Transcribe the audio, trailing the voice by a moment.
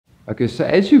Okay, so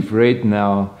as you've read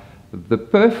now, the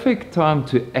perfect time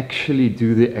to actually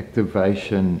do the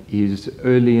activation is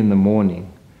early in the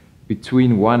morning,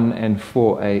 between 1 and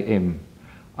 4 a.m.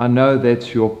 I know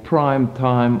that's your prime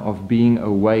time of being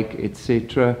awake,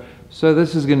 etc. So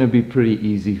this is going to be pretty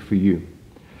easy for you.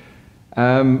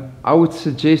 I would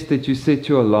suggest that you set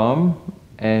your alarm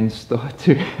and start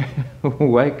to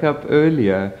wake up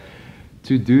earlier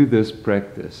to do this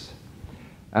practice.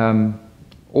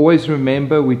 Always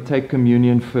remember, we take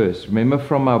communion first. Remember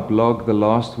from our blog the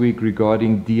last week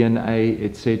regarding DNA,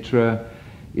 etc.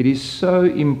 It is so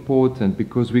important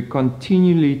because we're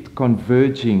continually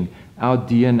converging our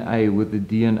DNA with the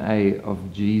DNA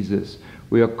of Jesus.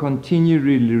 We are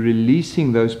continually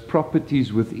releasing those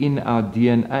properties within our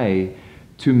DNA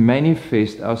to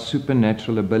manifest our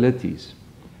supernatural abilities.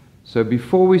 So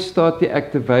before we start the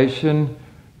activation,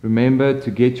 remember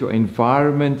to get your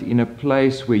environment in a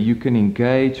place where you can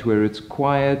engage, where it's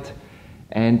quiet,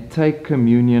 and take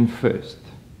communion first.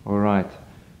 All right.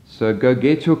 So go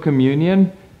get your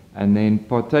communion and then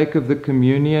partake of the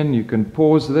communion. You can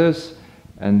pause this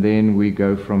and then we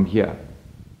go from here.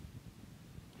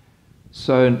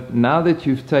 So now that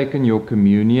you've taken your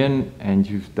communion and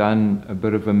you've done a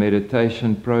bit of a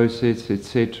meditation process,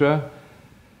 etc.,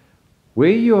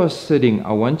 where you are sitting,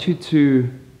 I want you to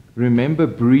remember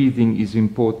breathing is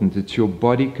important. It's your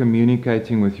body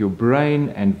communicating with your brain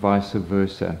and vice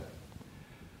versa.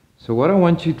 So what I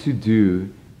want you to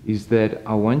do is that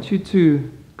I want you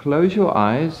to close your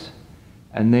eyes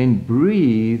and then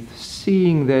breathe,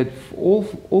 seeing that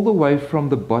all the way from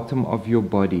the bottom of your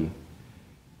body,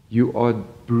 you are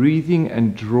breathing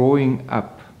and drawing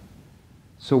up.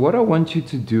 So what I want you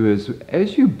to do is,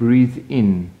 as you breathe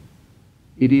in,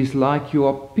 it is like you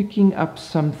are picking up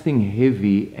something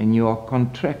heavy and you are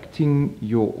contracting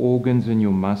your organs and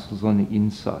your muscles on the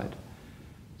inside.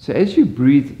 So as you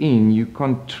breathe in, you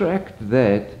contract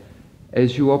that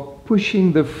as you are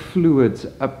pushing the fluids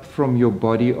up from your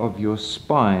body of your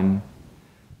spine.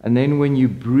 And then when you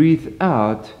breathe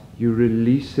out, you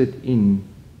release it in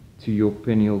to your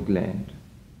pineal gland.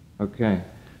 Okay,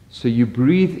 so you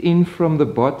breathe in from the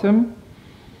bottom,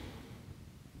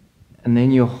 and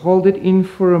then you hold it in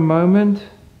for a moment,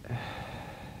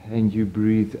 and you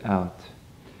breathe out.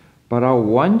 But I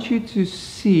want you to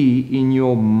see in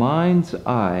your mind's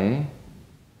eye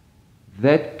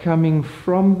that coming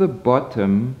from the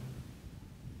bottom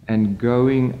and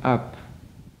going up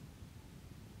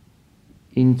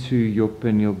into your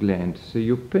pineal gland. So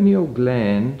your pineal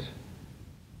gland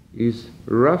is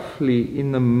roughly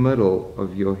in the middle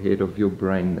of your head, of your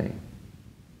brain there.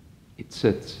 It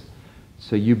sits.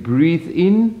 So you breathe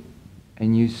in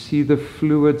and you see the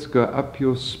fluids go up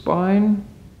your spine,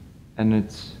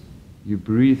 and you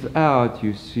breathe out,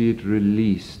 you see it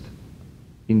released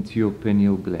into your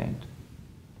pineal gland.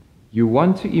 You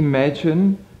want to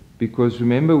imagine, because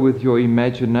remember, with your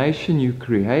imagination you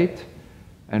create,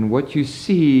 and what you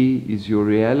see is your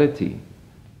reality.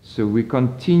 So we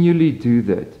continually do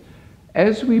that.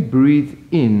 As we breathe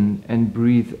in and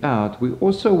breathe out, we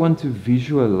also want to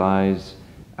visualize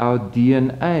our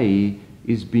DNA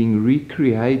is being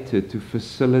recreated to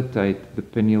facilitate the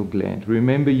pineal gland.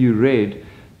 Remember, you read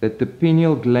that the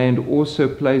pineal gland also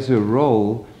plays a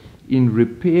role in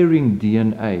repairing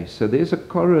DNA. So there's a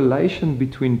correlation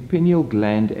between pineal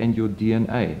gland and your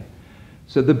DNA.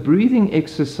 So the breathing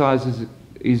exercise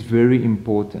is very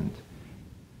important.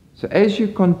 So as you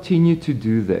continue to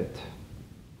do that,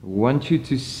 I want you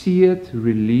to see it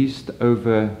released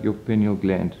over your pineal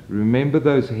gland. Remember,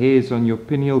 those hairs on your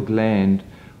pineal gland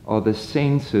are the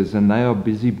sensors, and they are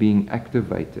busy being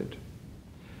activated.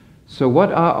 So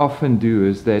what I often do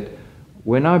is that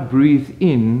when I breathe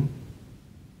in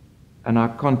and I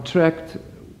contract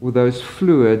with those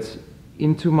fluids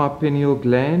into my pineal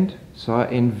gland, so I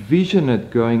envision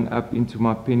it going up into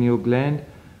my pineal gland,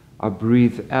 I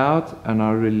breathe out and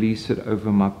I release it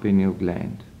over my pineal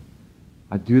gland.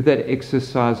 I do that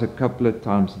exercise a couple of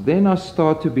times. Then I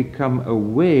start to become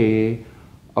aware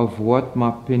of what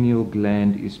my pineal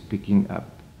gland is picking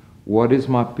up. What is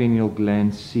my pineal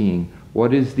gland seeing?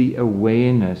 What is the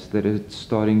awareness that it's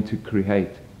starting to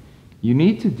create? You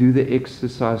need to do the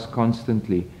exercise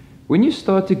constantly. When you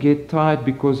start to get tired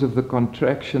because of the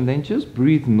contraction, then just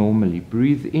breathe normally.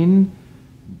 Breathe in,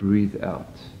 breathe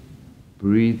out.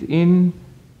 Breathe in,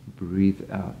 breathe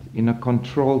out, in a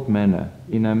controlled manner,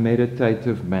 in a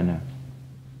meditative manner.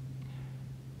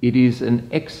 It is an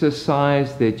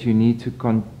exercise that you need to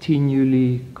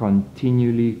continually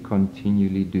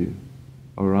do.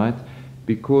 All right?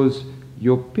 Because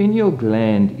your pineal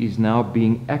gland is now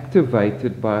being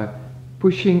activated by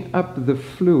pushing up the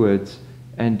fluids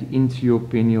and into your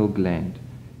pineal gland.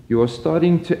 You are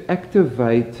starting to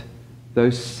activate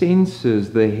those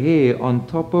sensors, the hair on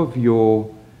top of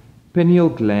your pineal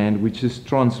gland, which is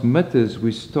transmitters,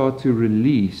 which start to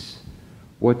release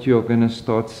what you're going to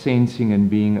start sensing and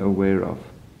being aware of.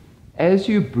 As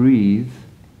you breathe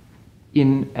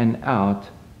in and out,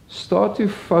 start to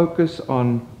focus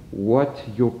on what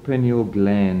your pineal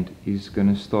gland is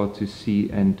going to start to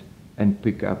see and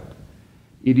pick up.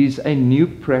 It is a new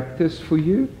practice for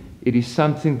you. It is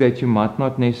something that you might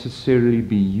not necessarily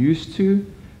be used to,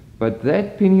 but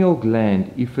that pineal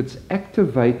gland, if it's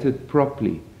activated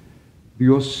properly,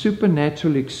 your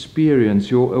supernatural experience,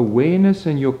 your awareness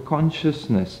and your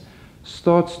consciousness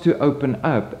starts to open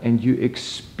up, and you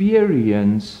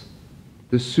experience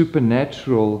the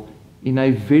supernatural in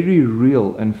a very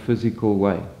real and physical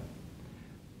way.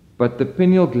 But the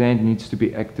pineal gland needs to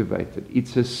be activated.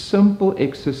 It's a simple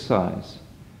exercise,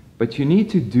 but you need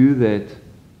to do that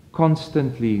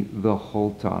constantly the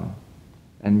whole time.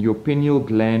 And your pineal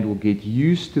gland will get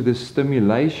used to the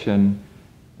stimulation,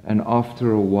 and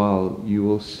after a while you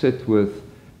will sit with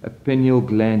a pineal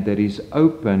gland that is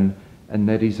open and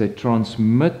that is a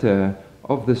transmitter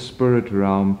of the spirit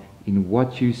realm in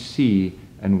what you see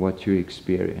and what you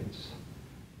experience.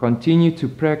 Continue to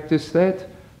practice that.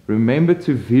 Remember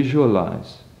to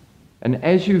visualize. And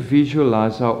as you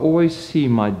visualize, I always see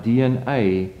my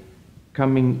DNA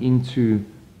coming into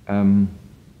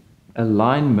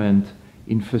alignment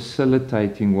in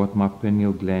facilitating what my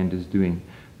pineal gland is doing.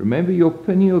 Remember, your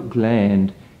pineal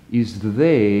gland is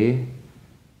there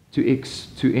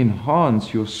to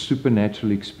enhance your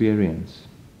supernatural experience.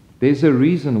 There's a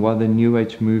reason why the New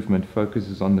Age movement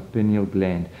focuses on the pineal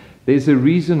gland. There's a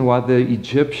reason why the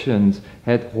Egyptians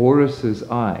had Horus's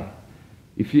eye.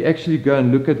 If you actually go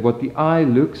and look at what the eye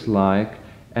looks like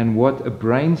and what a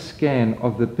brain scan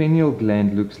of the pineal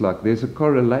gland looks like, there's a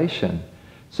correlation.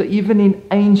 So even in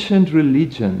ancient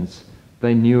religions,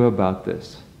 they knew about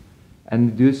this.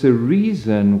 And there's a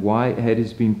reason why it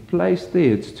has been placed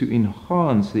there. It's to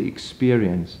enhance the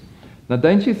experience. Now,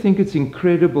 don't you think it's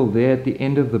incredible there at the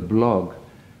end of the blog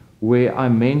where I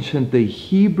mentioned the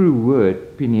Hebrew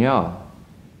word pineal,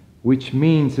 which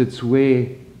means it's where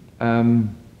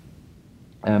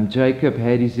Jacob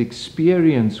had his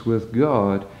experience with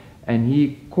God, and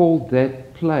he called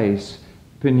that place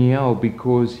Pineal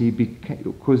because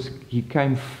he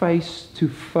came face to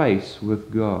face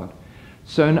with God.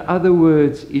 So in other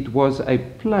words, it was a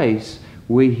place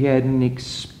where he had an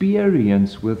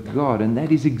experience with God, and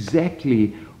that is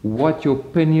exactly what your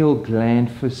pineal gland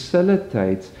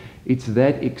facilitates. It's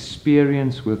that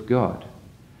experience with God.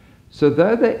 So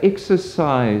though the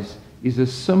exercise is a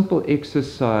simple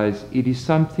exercise, it is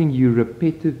something you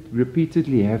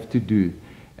repeatedly have to do,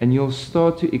 and you'll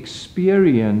start to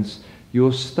experience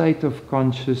your state of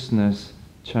consciousness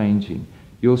changing.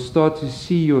 You'll start to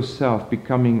see yourself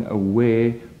becoming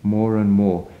aware more and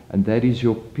more, and that is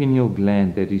your pineal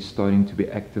gland that is starting to be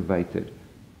activated.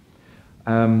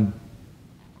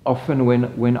 Often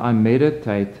when I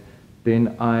meditate,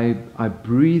 then I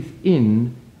breathe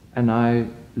in and I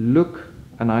look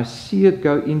and I see it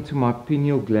go into my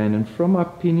pineal gland, and from my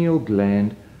pineal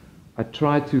gland I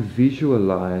try to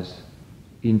visualize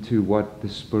into what the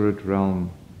spirit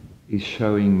realm is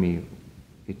showing me,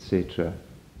 etc.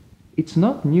 It's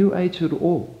not New Age at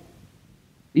all.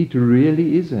 It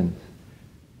really isn't.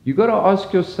 You've got to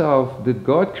ask yourself, did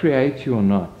God create you or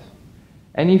not?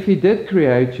 And if He did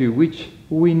create you, which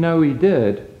we know He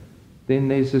did, then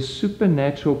there's a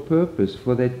supernatural purpose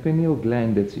for that pineal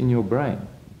gland that's in your brain.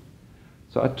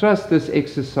 So I trust this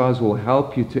exercise will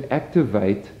help you to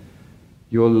activate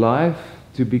your life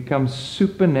to become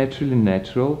supernaturally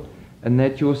natural, and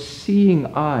that your seeing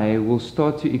eye will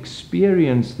start to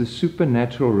experience the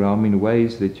supernatural realm in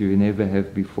ways that you never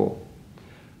have before.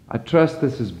 I trust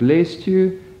this has blessed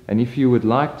you, and if you would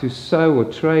like to sow or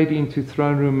trade into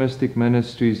Throne Room Mystic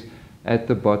Ministries, at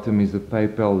the bottom is the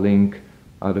PayPal link.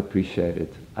 I'd appreciate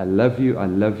it. I love you, I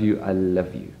love you, I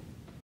love you.